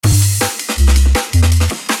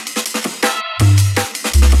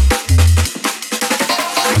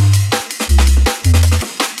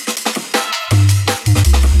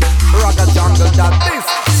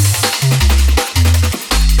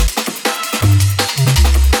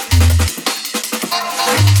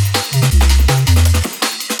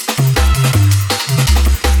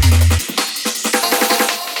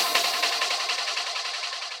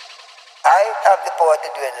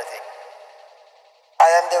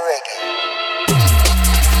reggae.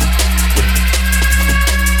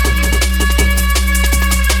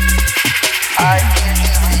 I deal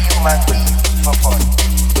with human beings for fun.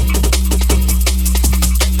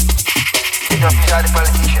 It up is all the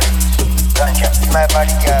politicians. Ganja, my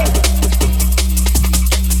body girl.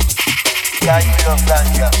 Yeah, you love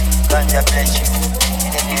ganja. Ganja bless you.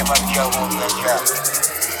 In the name of Jehovah.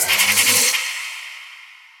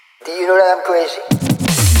 Do you know that I'm crazy?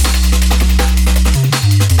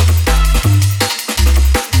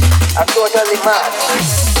 I'm totally mad.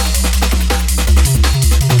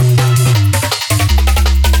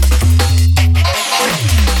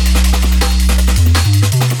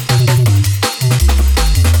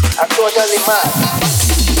 I'm totally mad.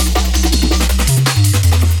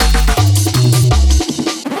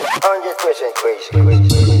 100% crazy.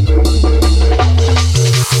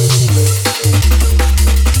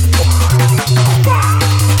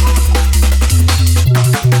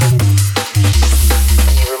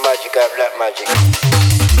 Black magic.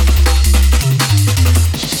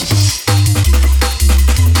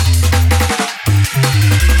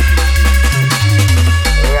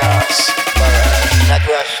 Ras, not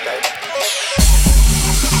Rasta.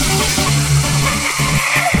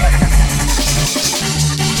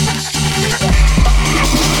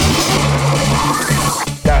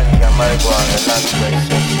 Ganja, marijuana,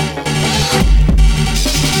 land-based.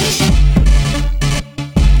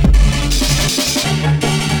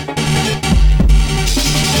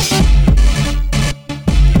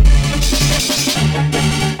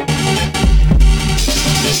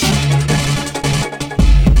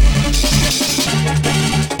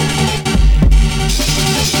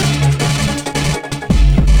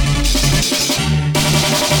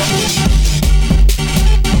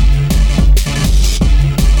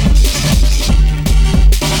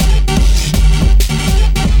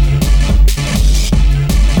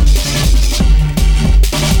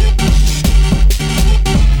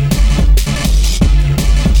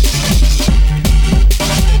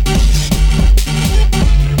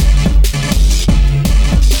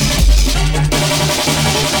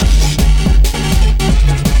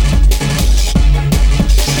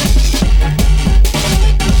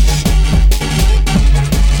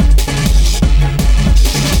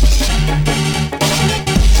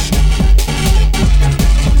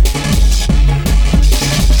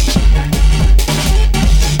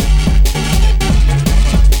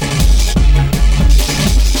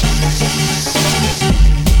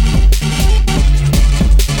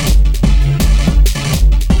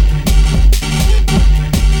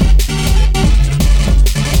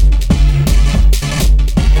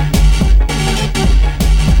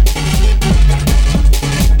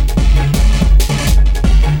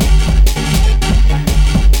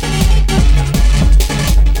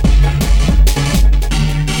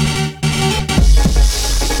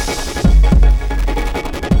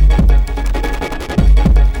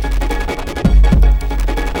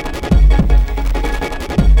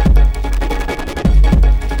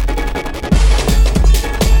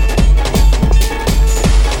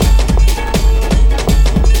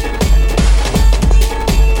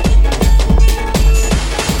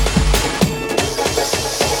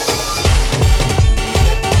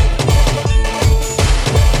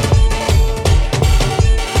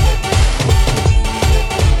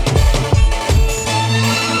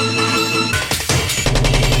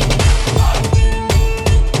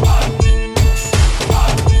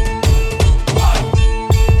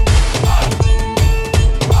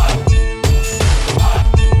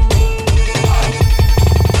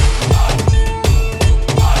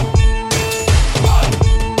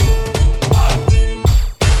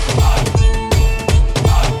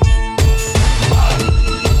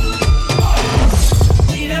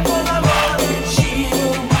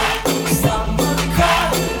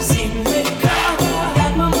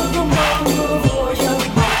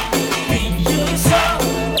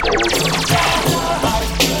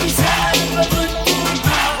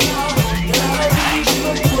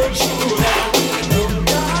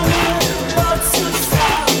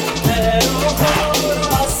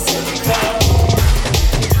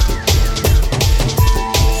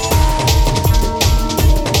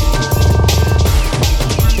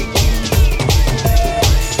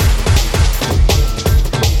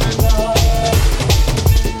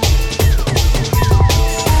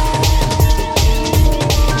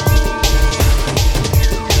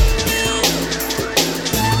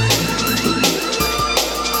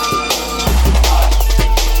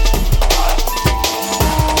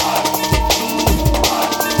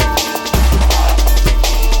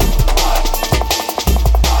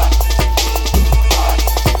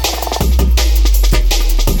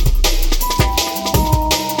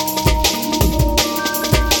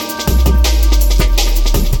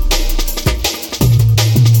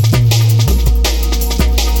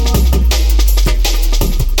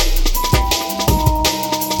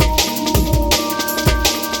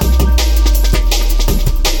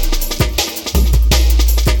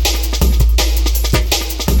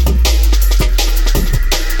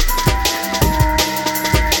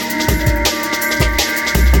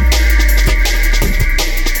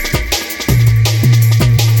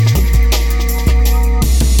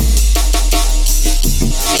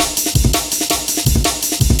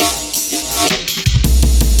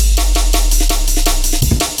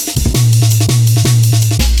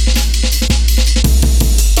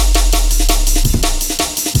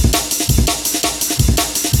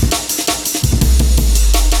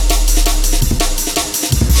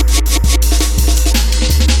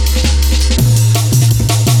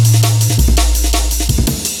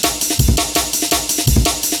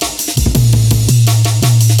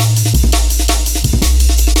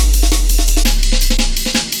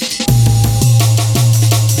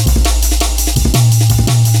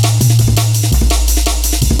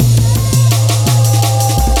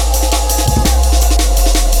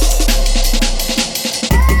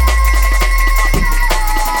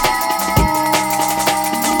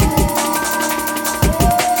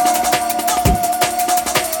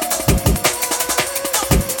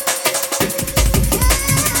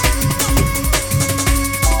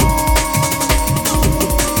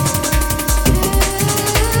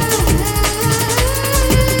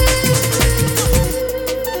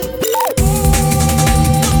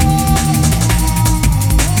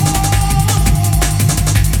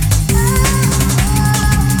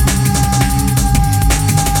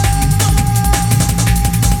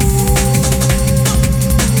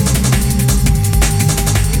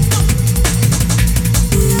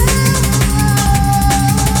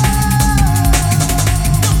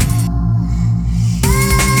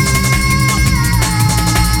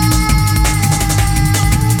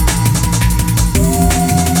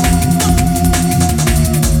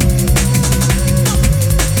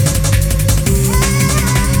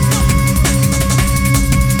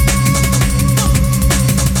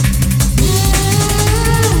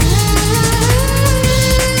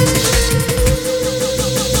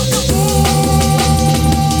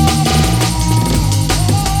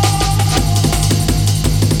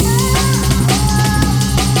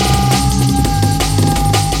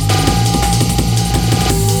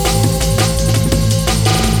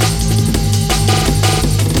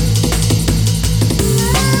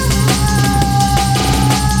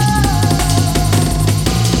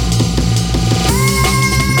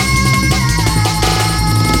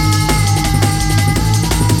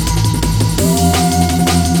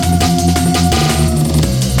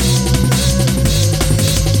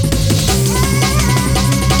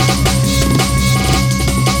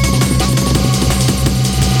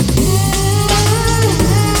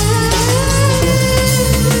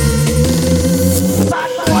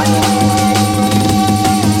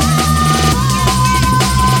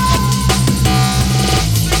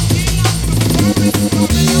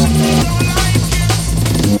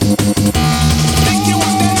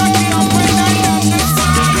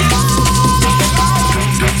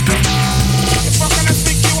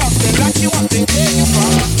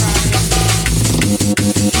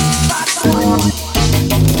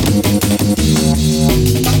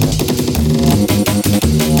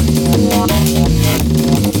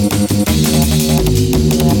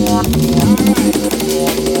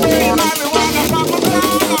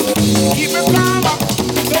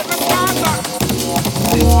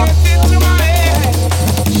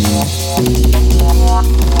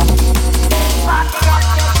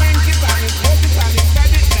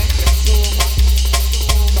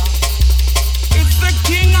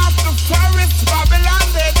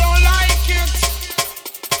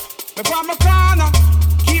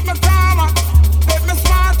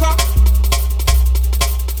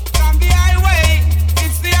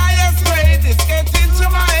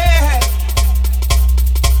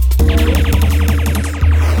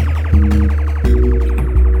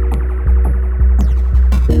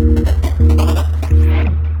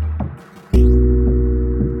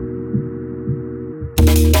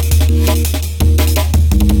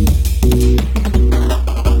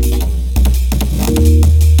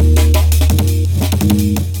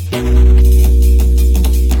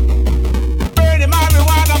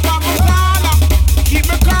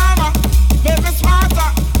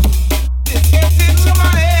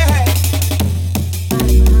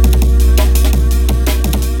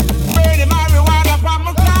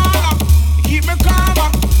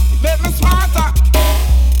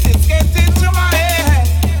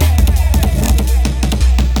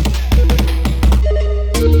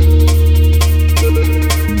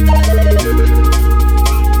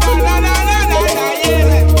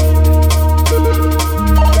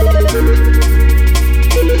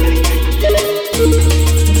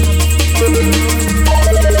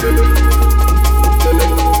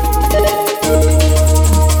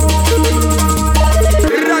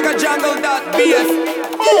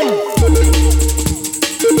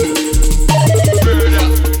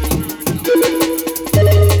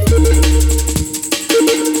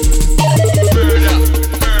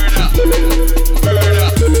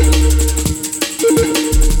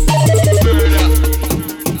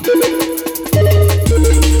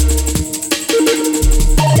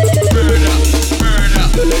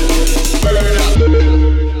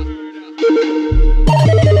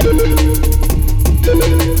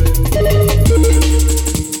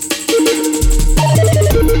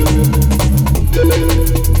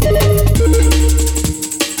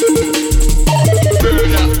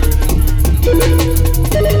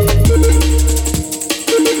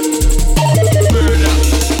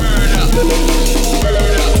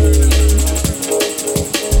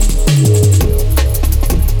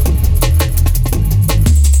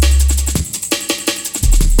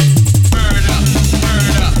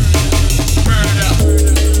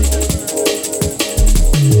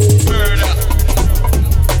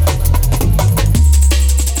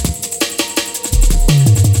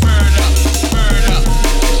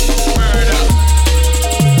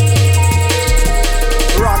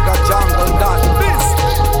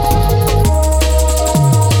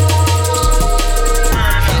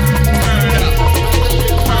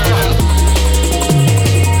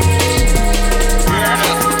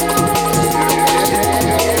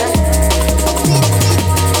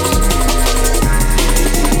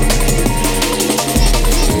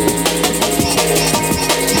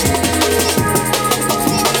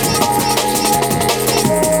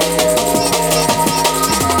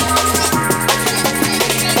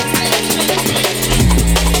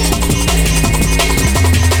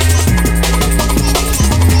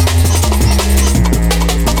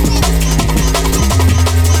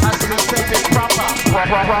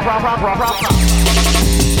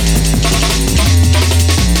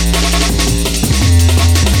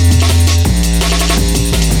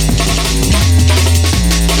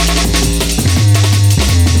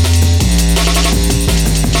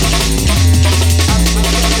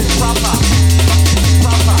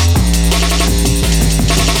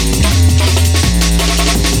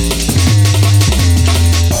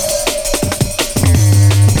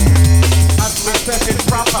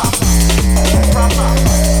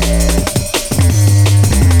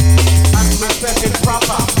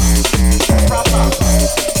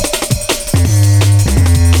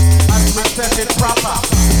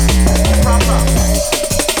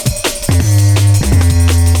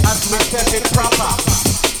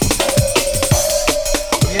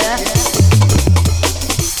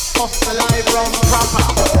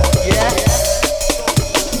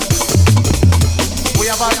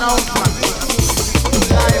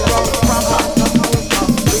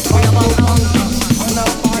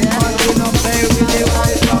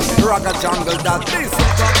 Raggajungle.biz.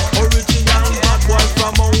 Original bad boy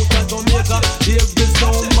from out Jamaica. Every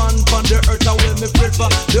sound man from the earth I will me prefer.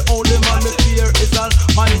 The only man me fear is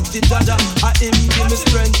Almighty Jaja. I him give me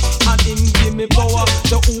strength and him give me power.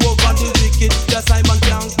 The over the wicked, the Simon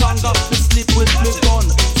can conquer. Me sleep with me gun,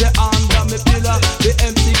 the under me pillar. The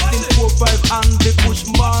M16 45 and the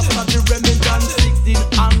Bushmaster. The Remington 16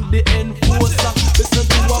 and the Enforcer. Listen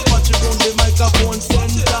to a patch around the microphone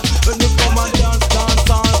center. When you come and dance and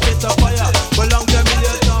set a fire. But long time me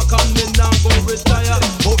a talk and me now go retire.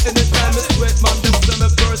 But anytime me sweat man, them say me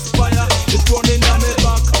perspire. It's running on me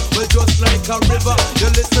back, well just like a river.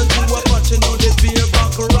 You listen to a patch, you know the beer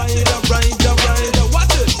back rider, rider, rider.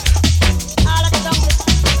 Watch it.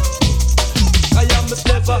 I am a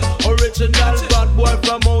stepper, original bad boy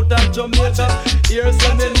from out of Jamaica. Here's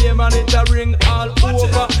my name and it a ring all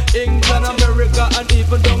over England, America and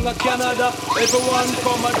even down to Canada. Everyone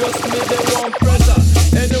come and just me they want pressure.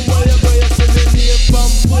 Anywhere you go you see me name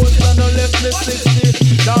from post and I left me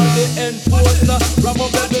 16. Down the enforcer, ram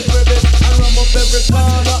up every crevice and ram up every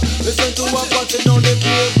corner. Listen to a party on the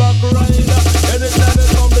playback rider. Anytime they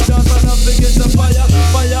come the dance and I forget the fire,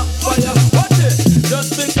 fire, fire. Watch it,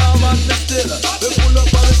 just be calm and be still. We pull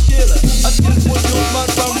up on the scale. A skillful youth man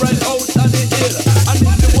from right out of the hill. And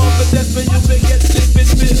if you want to test me, you will get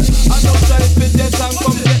sleeping pill. And no time for death and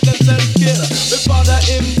come get themselves killed. My father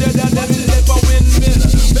him dead and them never win mill.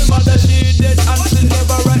 My mother she dead and she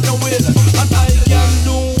never write no will. And I can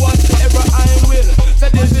do whatever I will. So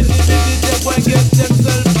they go and get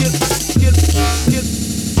themselves killed.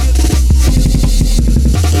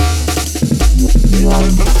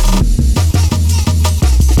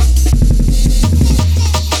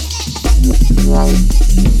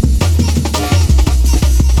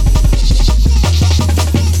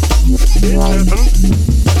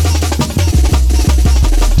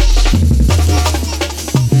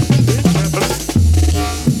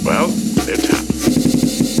 Well, it happened.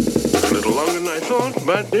 A little longer than I thought,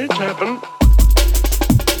 but it happened.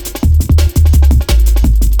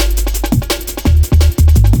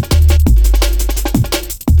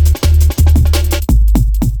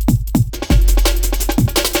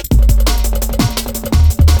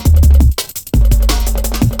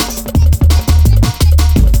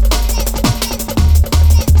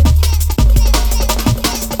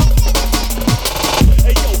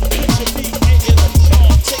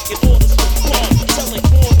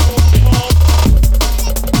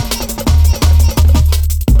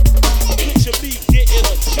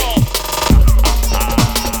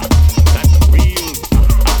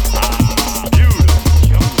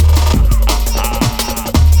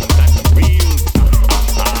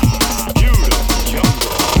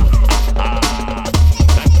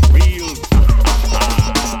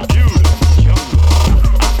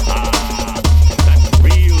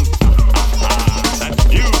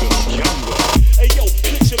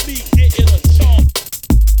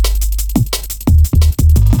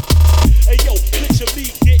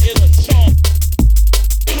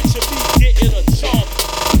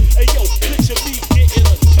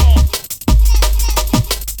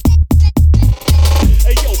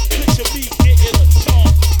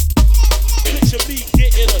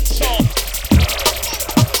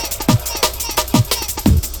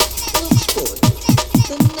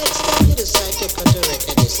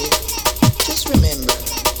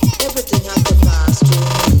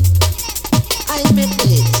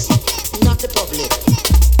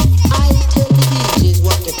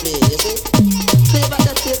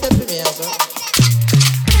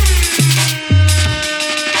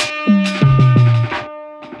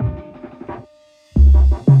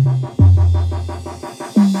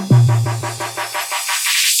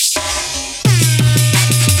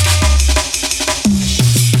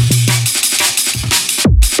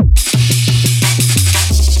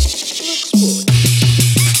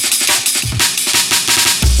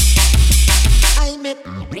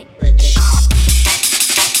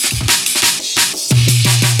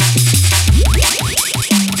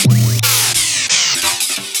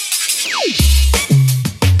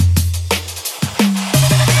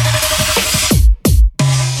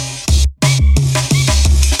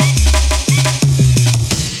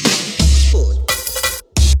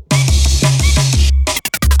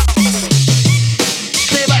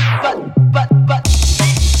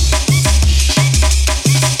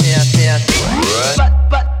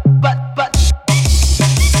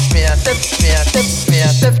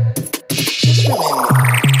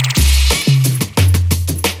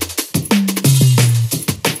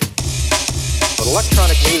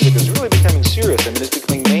 music is really becoming serious. I mean, it's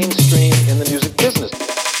becoming mainstream in the music business.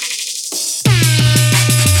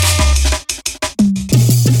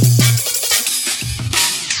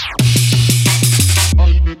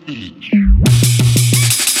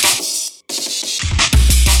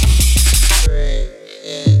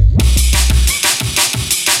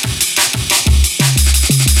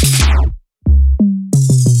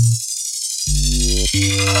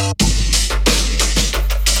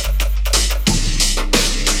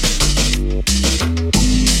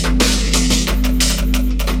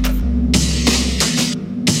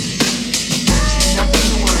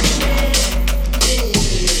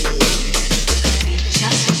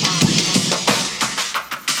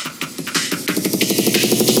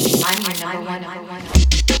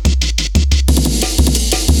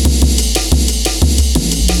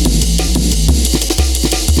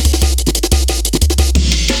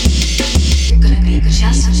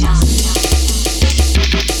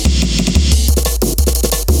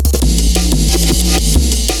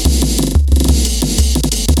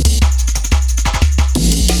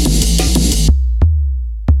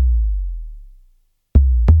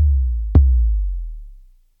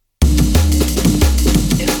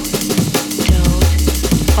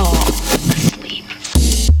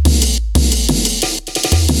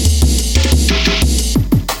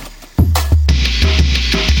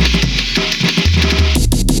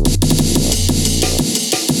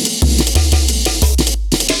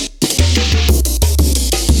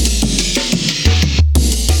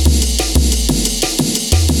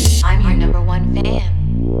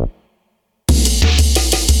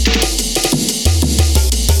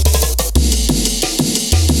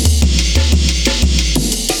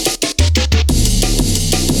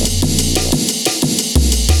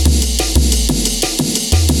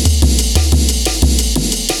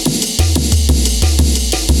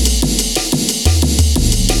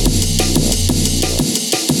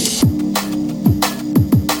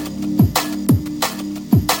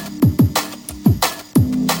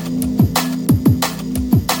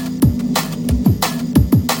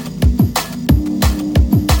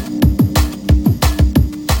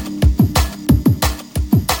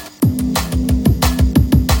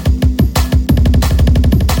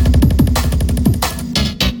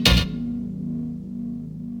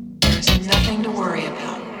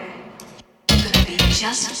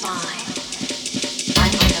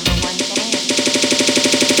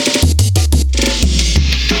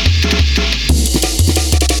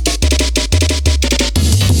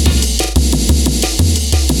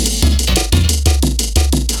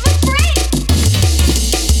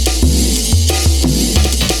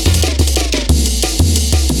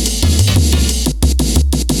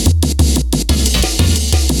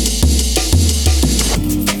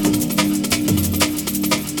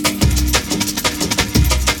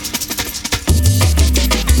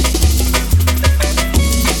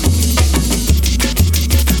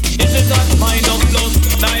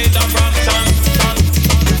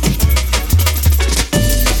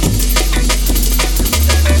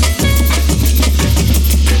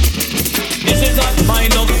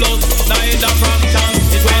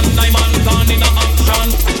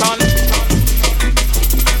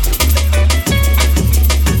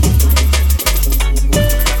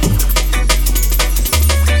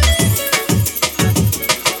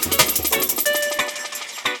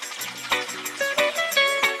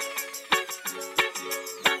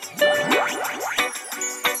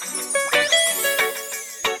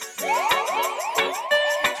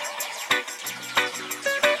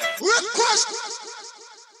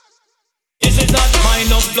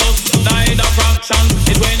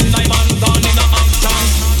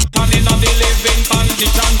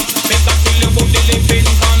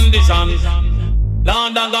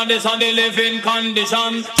 This on the living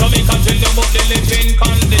condition. So me can tell you about the living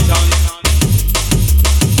condition.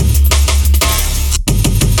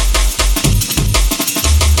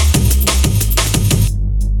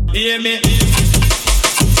 Hear me?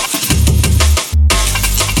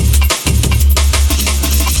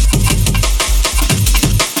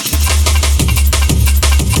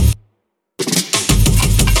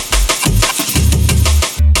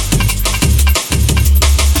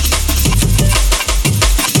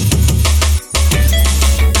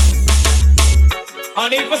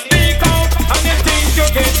 And if you speak out and you think you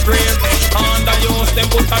get brave, under use them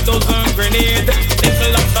put a dozen grenade.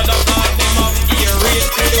 Little after the God them up ear raise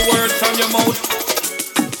to the words from your mouth.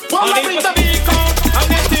 And if you speak out and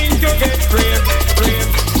you think you get brave,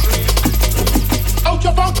 out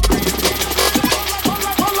your funk.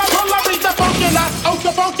 Holla, read the funk killer, out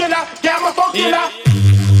your funk killer, yeah I'm a funk killer.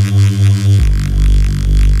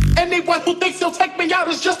 Anyone man who thinks he'll take me out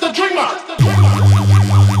is just a dreamer.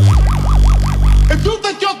 If you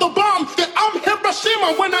think you're the bomb, then I'm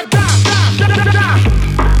Hiroshima when I die.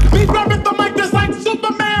 Me grabbing the mic is like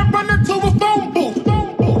Superman running to a phone booth. All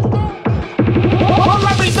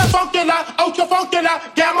I reach the funky la, ultra funky la,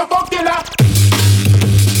 gamma funky la.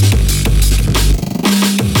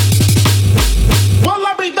 All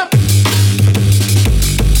I reach the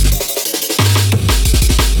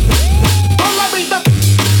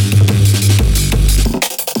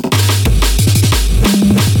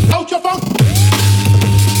ultra funk.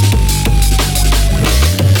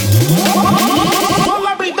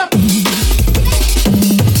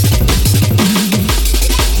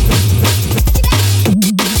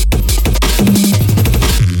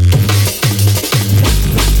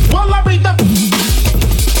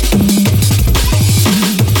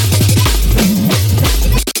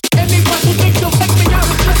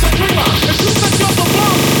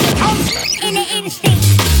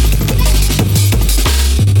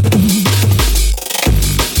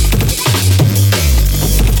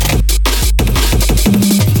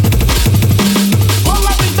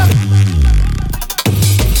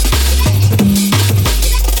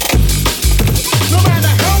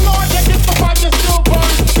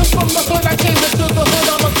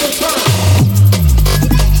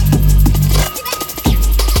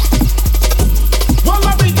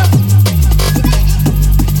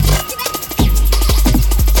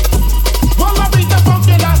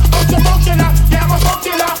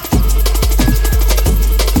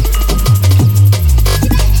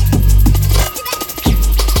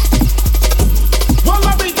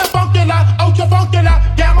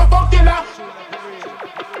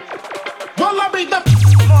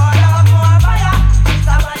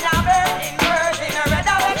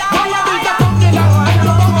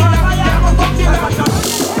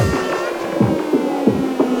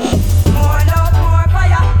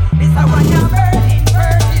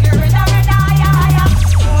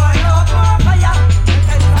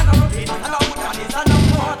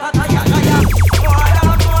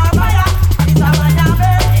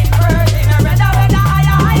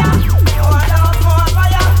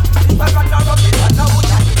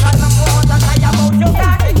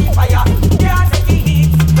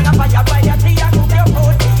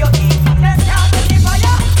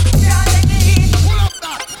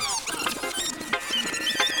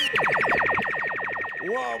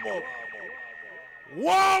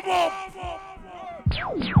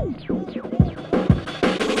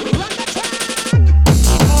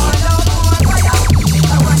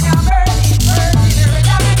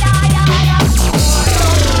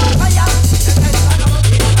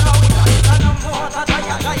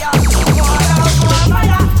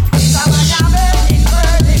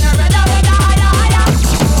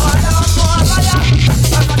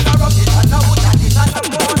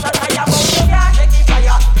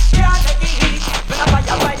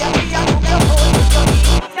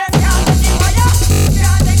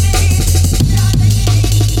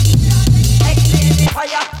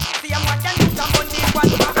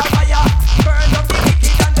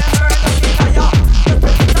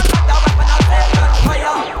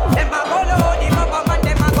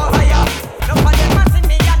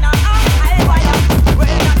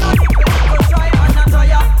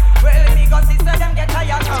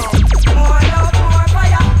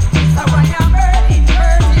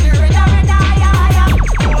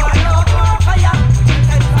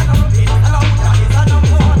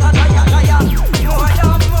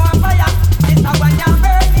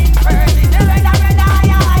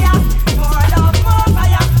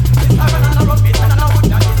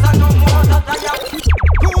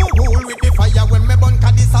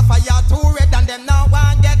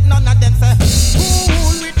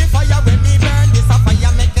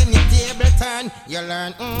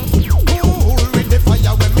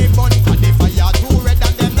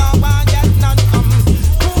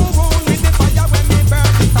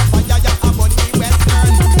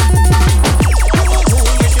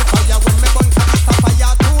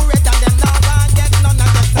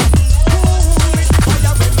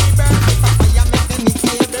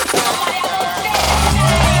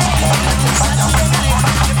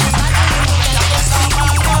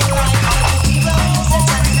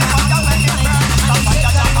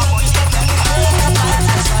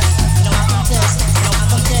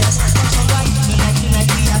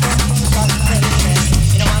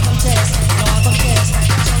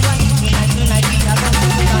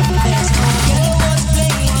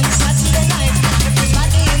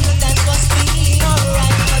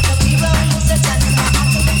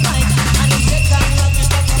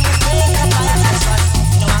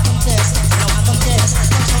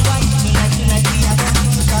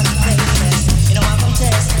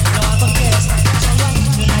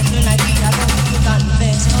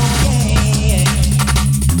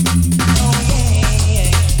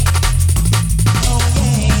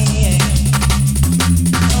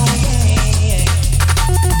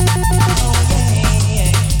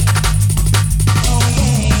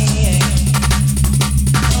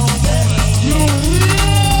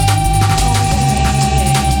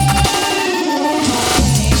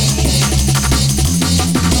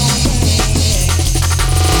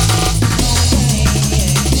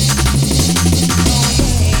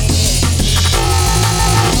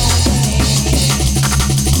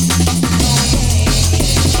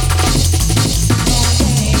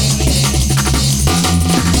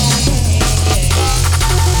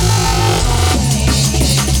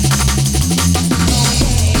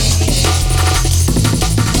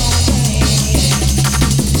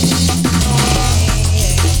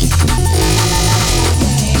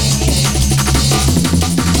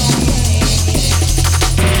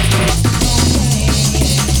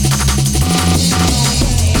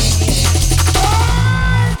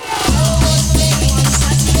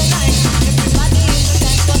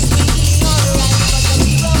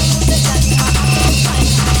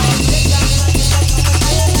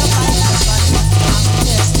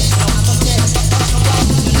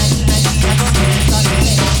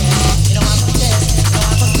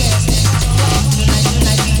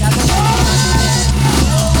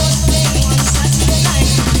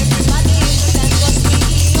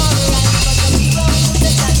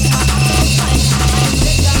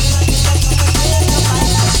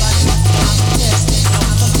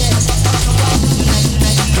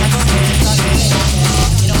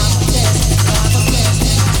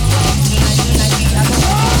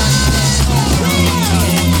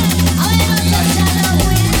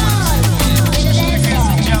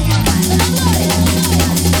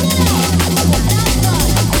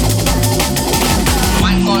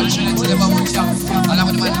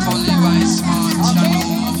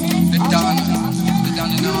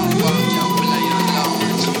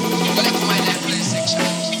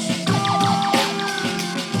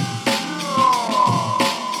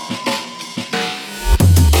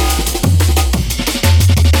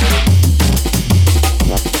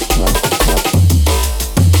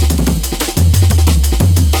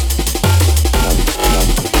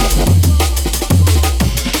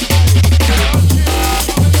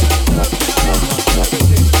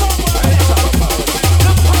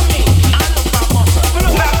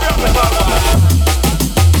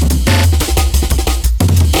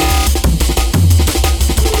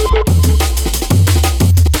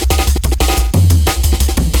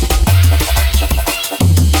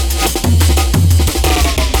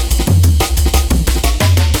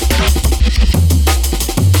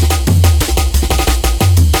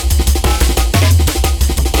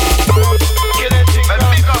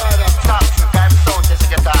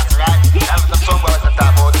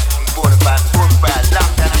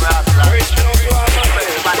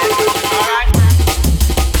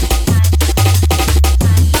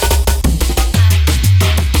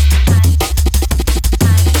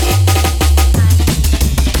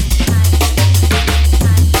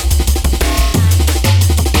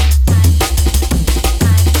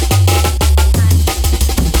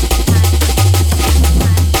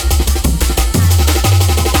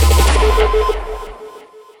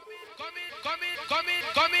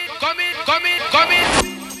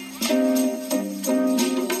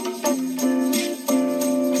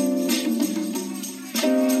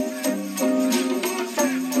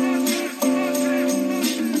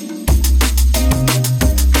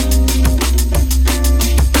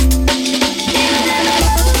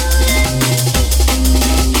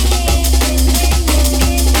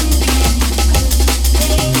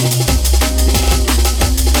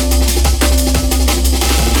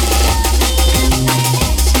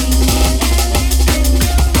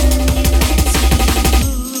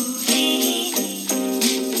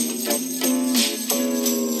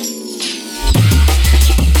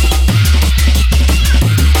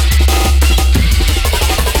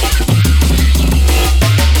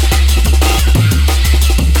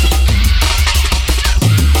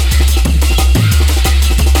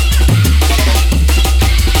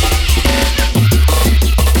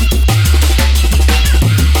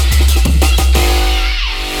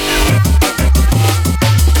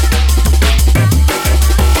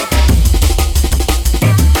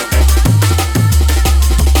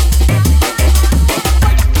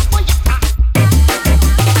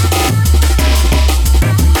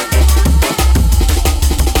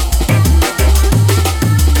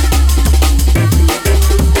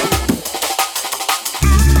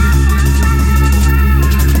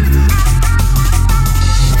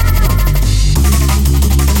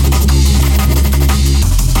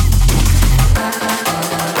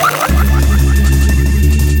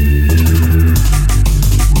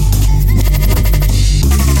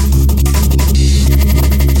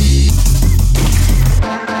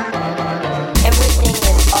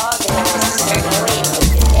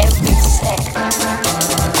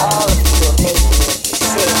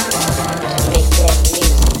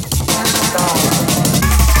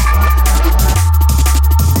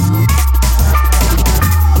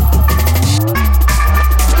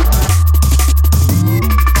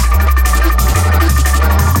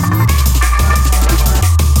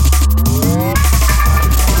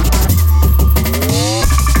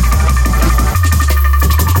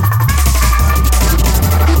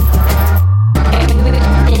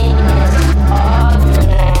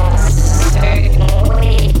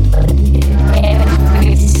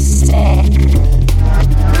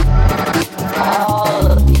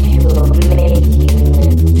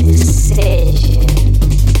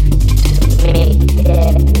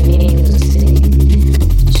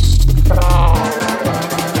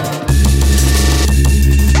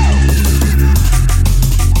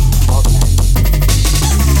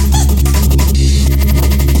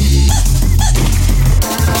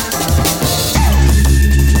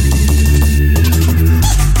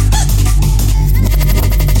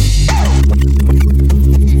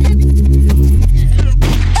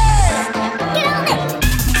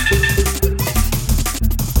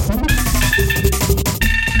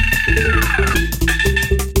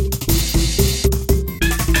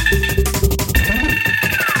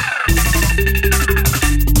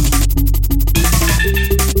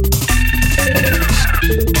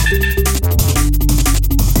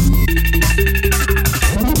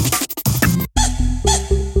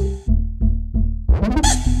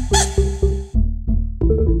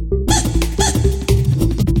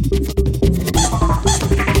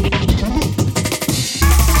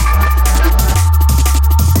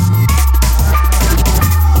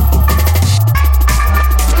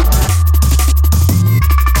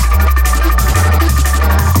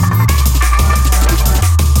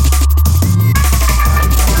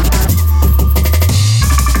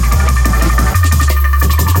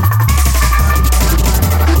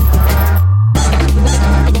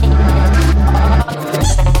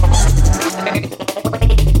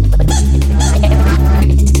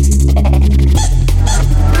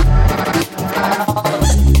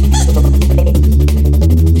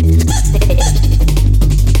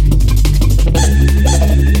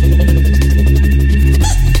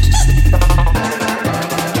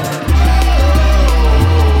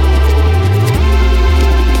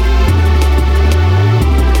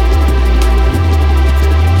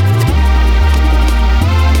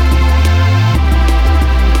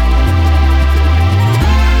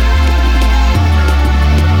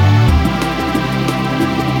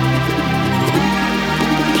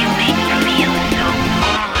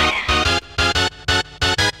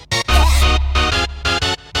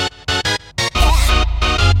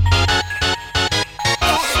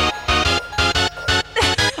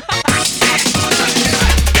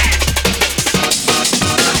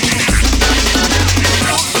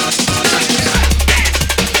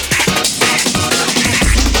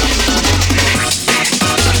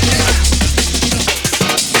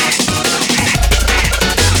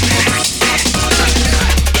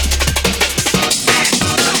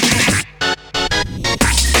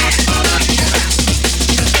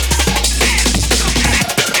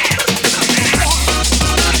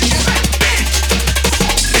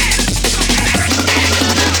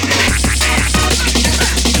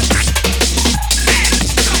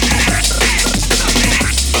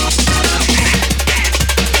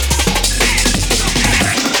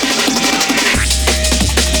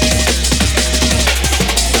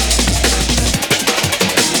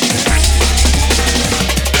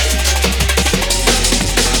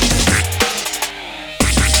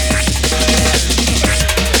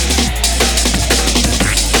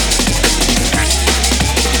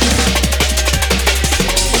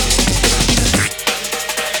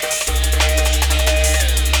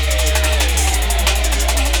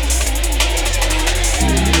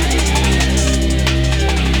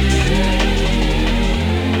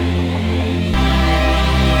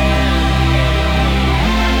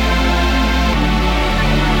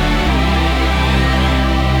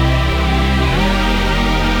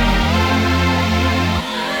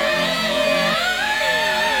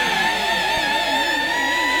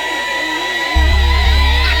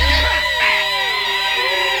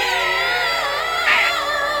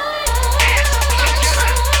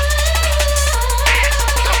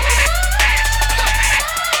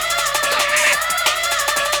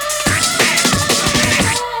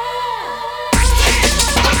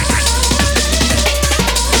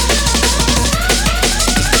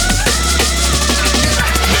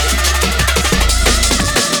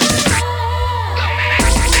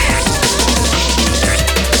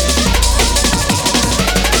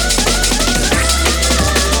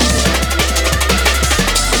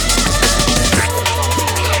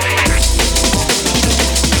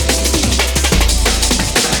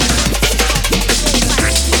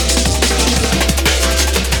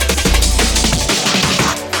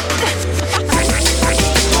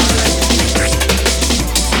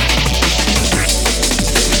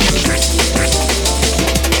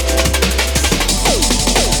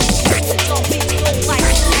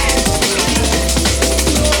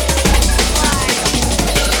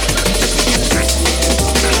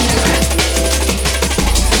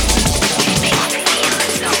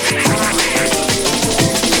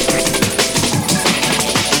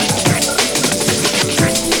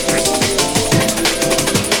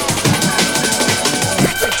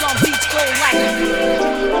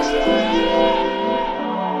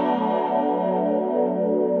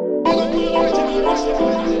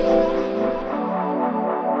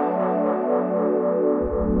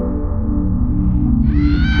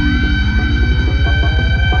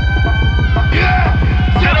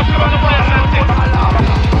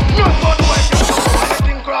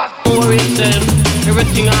 rhythm,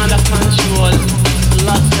 everything under control.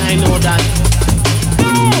 Lost, I know that.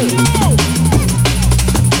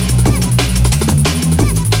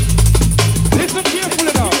 Listen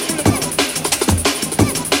carefully now.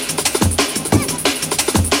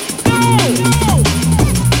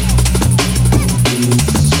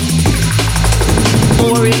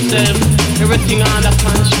 More rhythm, everything under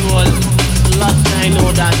control. Lost, I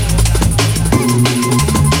know that.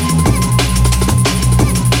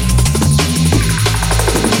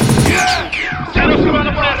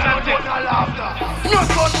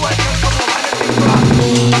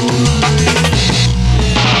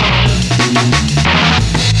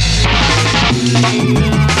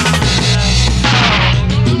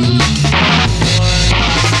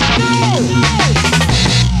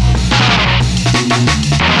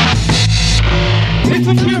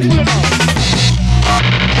 Listen carefully now.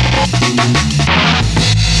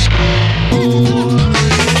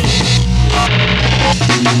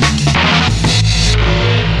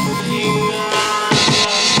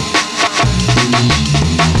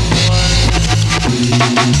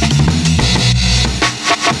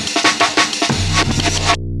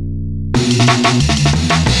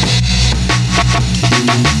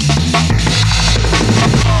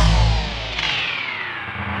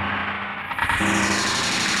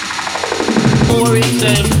 More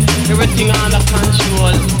rhythm, everything under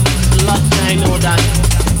control. Lost, I know that.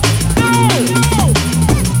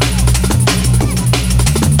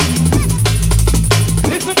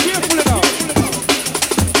 Listen carefully now.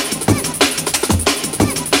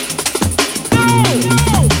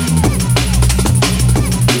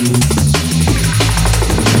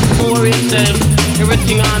 More rhythm,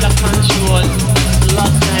 everything under control.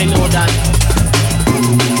 Lost, I know that.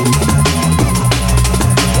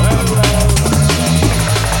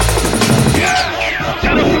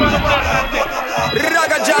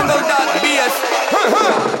 Raggajungle.biz.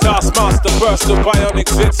 Taskmaster burst the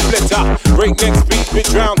bionics, it splitter. Breakneck speed, we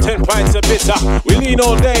drown 10 pints of bitter. We lean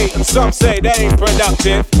all day, and some say they ain't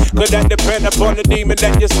productive. Could that depend upon the demon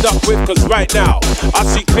that you're stuck with? Cause right now, I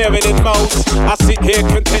see clearer than most. I sit here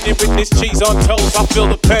contending with this cheese on toast. I feel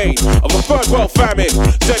the pain of a third world famine.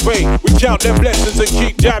 Segway, we count them blessings and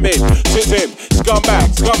keep jamming. Tis him,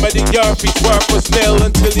 scumbag, scum of the earth. His work was nil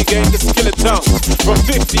until he gained the skill of tongue. From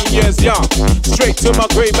 15 years young, straight to my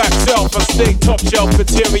grey back self. I stay top shelf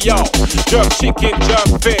material. Jerk chicken, jerk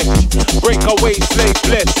fish. Breakaway, slave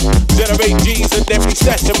bliss. Generate G's and then we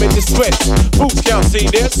stash them in the Swiss. Boots can't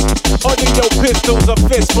see this. Under your pistols, a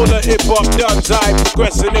fist full of hip-hop duns. I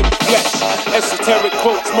progressing in the flesh. Esoteric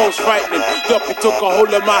quotes, most frightening. Duppy took a hold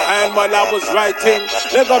of my hand while I was writing.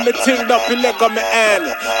 Leg on me ting, Duppy, leg on me hand.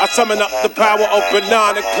 I summon up the power of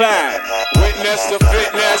Banana Clan. Witness the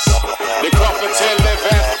fitness, the prophet tell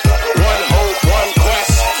living. One hope, one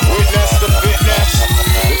quest. Witness the fitness,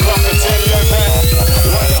 the prophet tell living.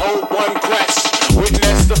 One hope, one quest.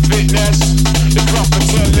 Witness the fitness, the prophet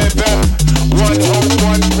tell living. One hope,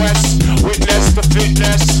 one quest. Witness the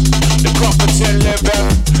fitness, the prophet tell living.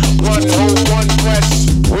 One hope, one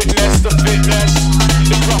quest. Witness the fitness,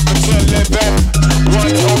 the prophet tell living.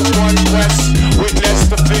 One hope, one quest. Witness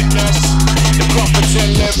the fitness, the prophet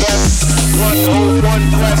tell living. One hope, one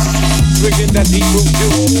quest. Bringing that deep root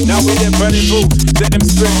juice. Now we them burning boots. Let them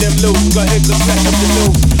spread them loose. Go ahead, go stack up the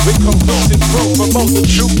news. We conclusive proof from both the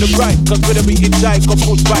truth to right. Cause whether we hitchhike or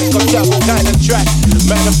push bike or travel kind of track.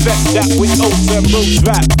 Manifest that with oats and roots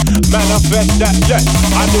rap. Manifest that, yes,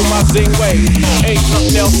 I do my zing way. Ain't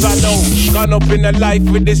nothing else I know. Gone up in the life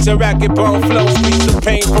with this ragged bone flow. Squeeze the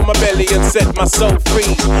pain from my belly and set my soul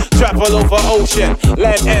free. Travel over ocean,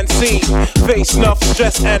 land and sea. Face enough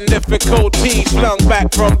stress and difficulty. Flung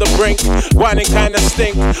back from the brink. Whining kinda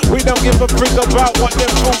stink. We don't give a frig about what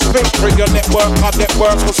them fools think. Bring your network, our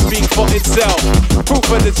network will speak for itself.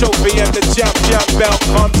 Proof of the trophy and the champion belt.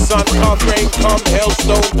 Come sun, come rain, come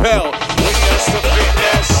hailstone pell. Witness the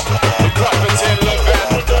fitness, the prophet in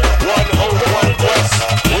living. One hope, one quest.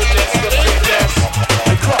 Witness the fitness,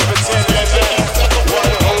 the prophet in living.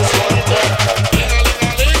 One hope, one quest.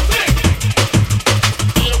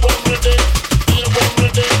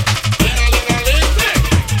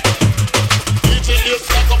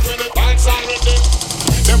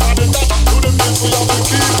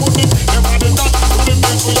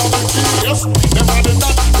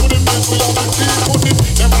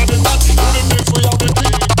 Never did that,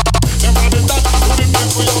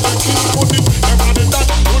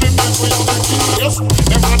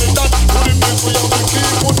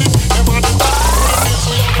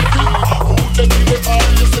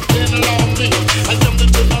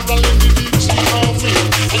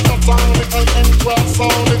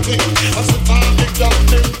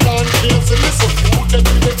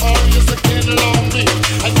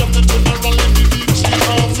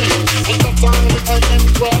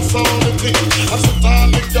 that's all the thing. I sit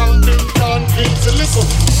all it down, them can't get to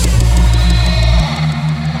listen.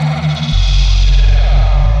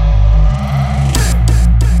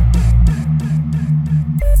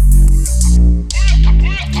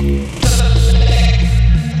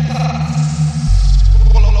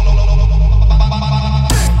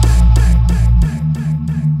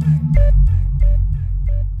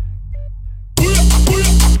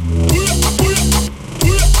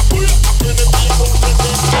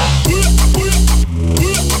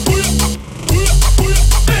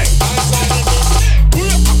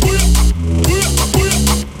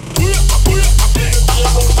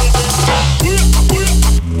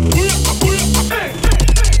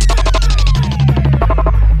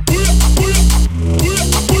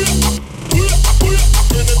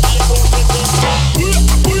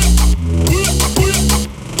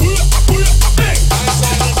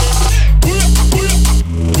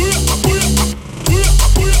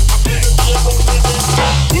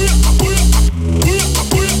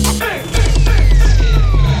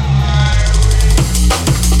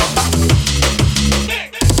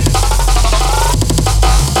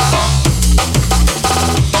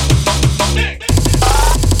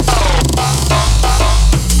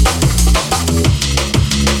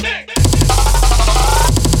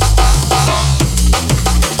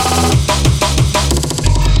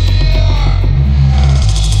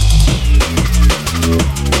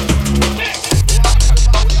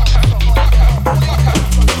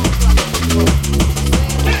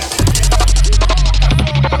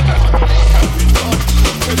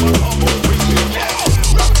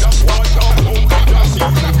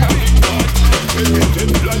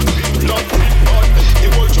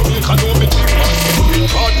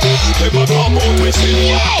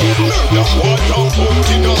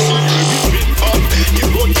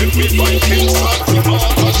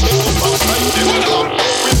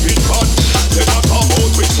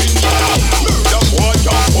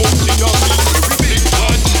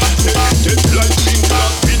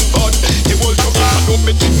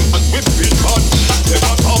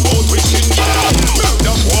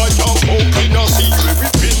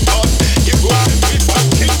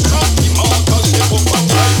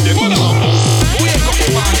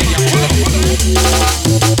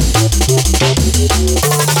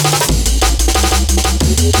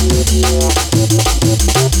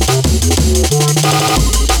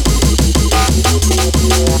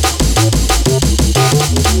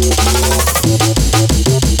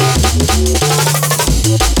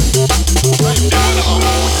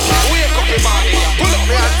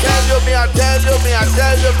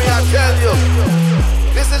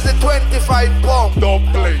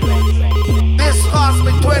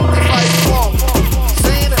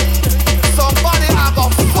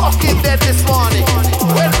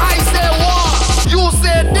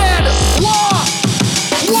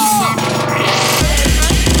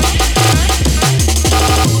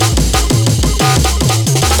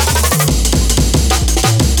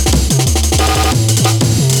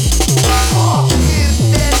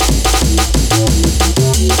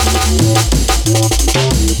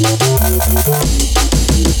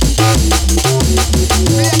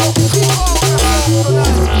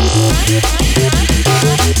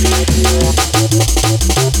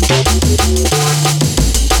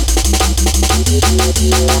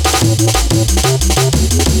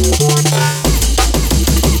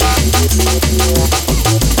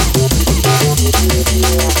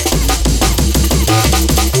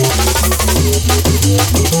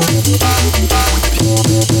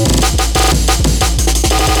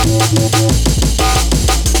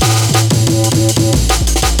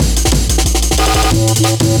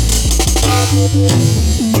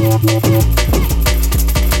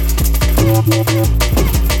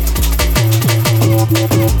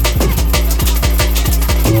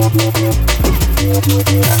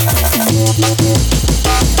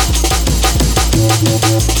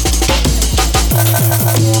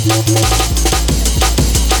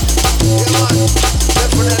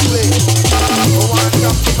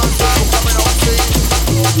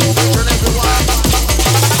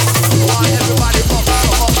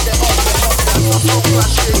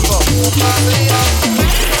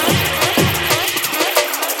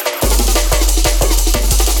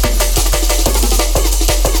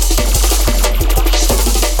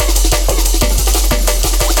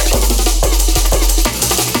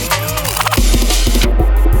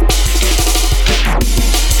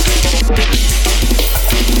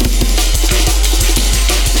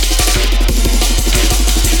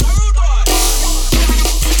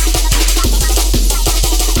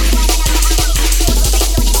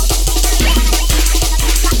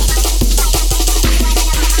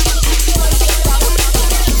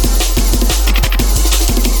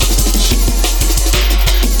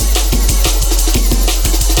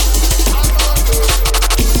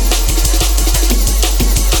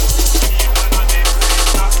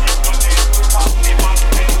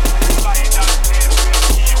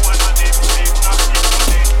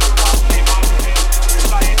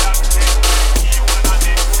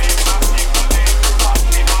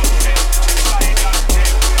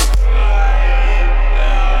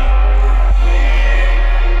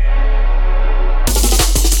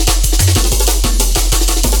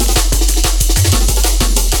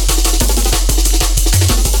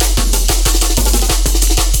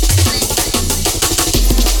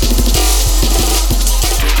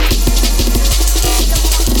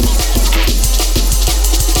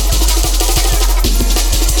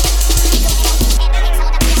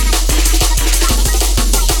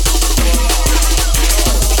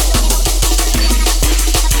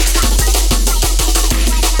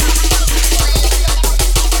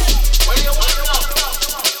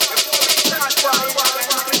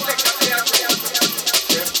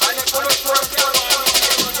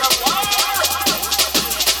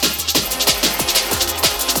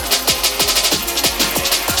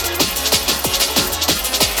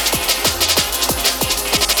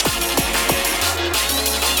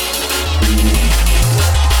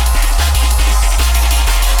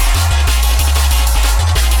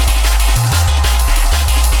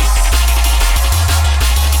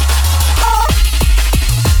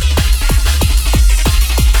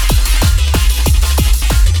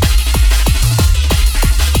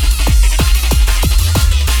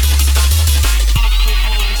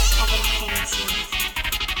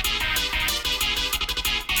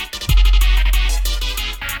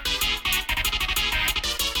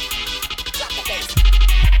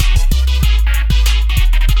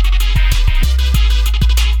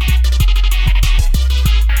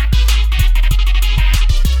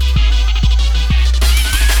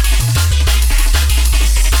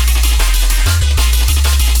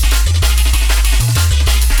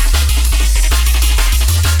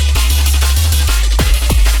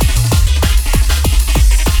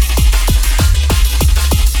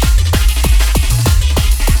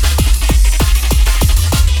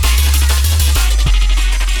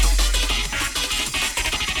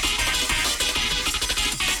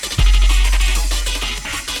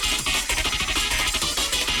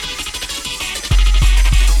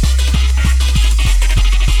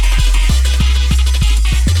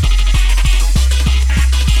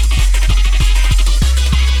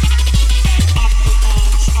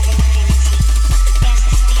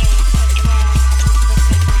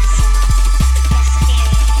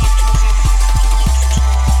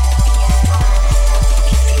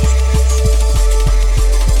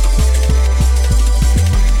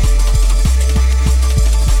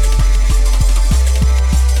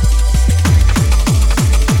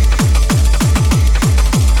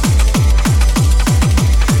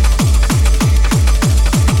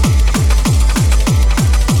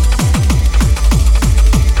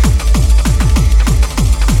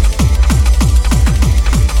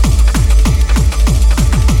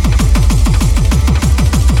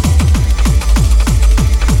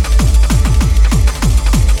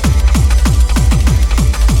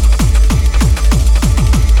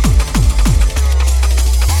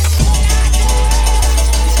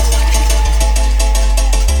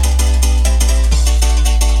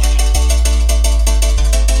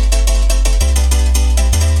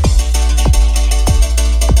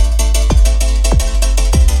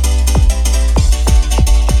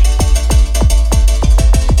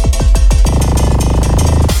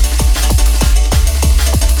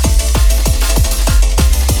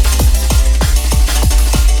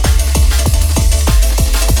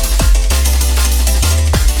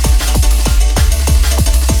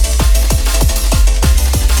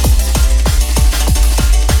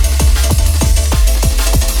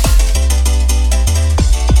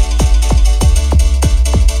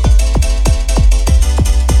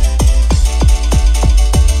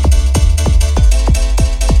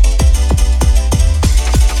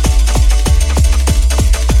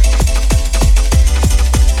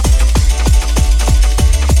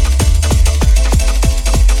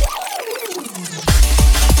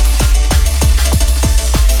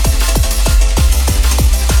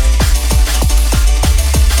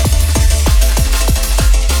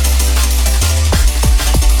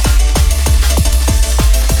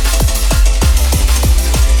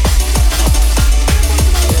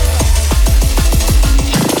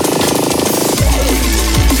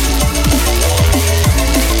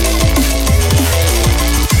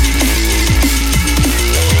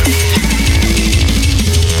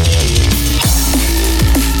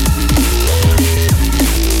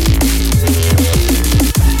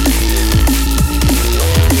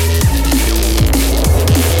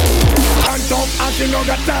 and she no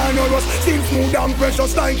got time no rust. Still smooth and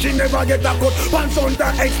precious like she never get a cut. Pants on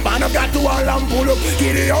the expand, I've got to all and pull up.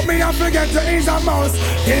 Giddy up me and forget to ease a mouse.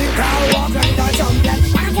 Think I walk like a champion.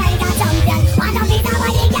 I'm like a champion. Wanna be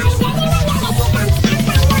somebody guys,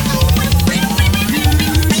 anyway you get it done.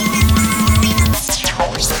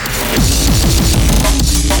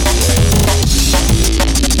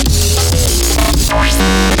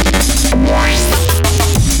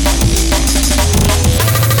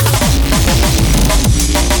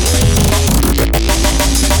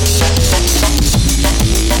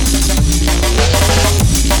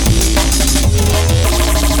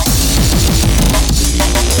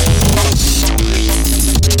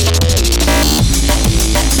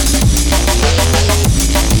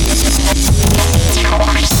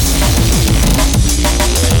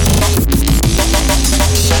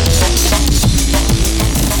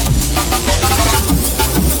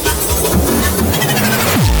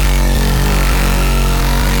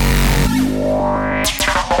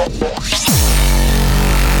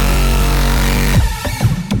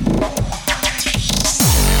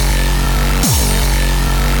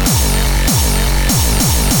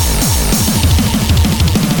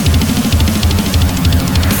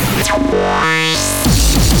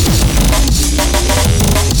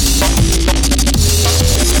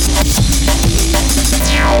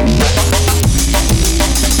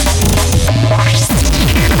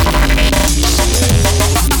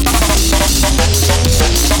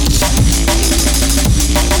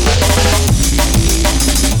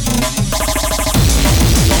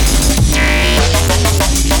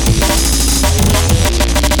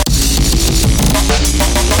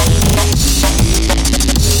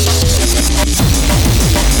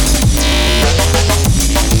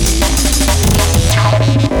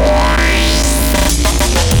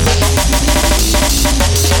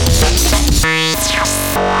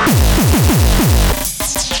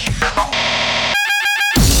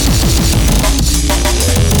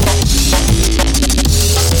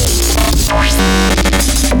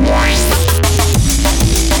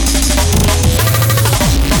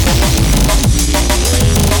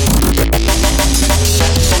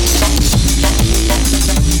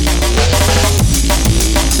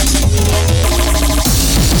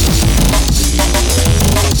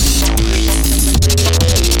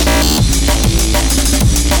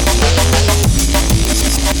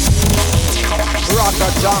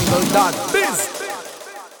 Raggajungle.biz.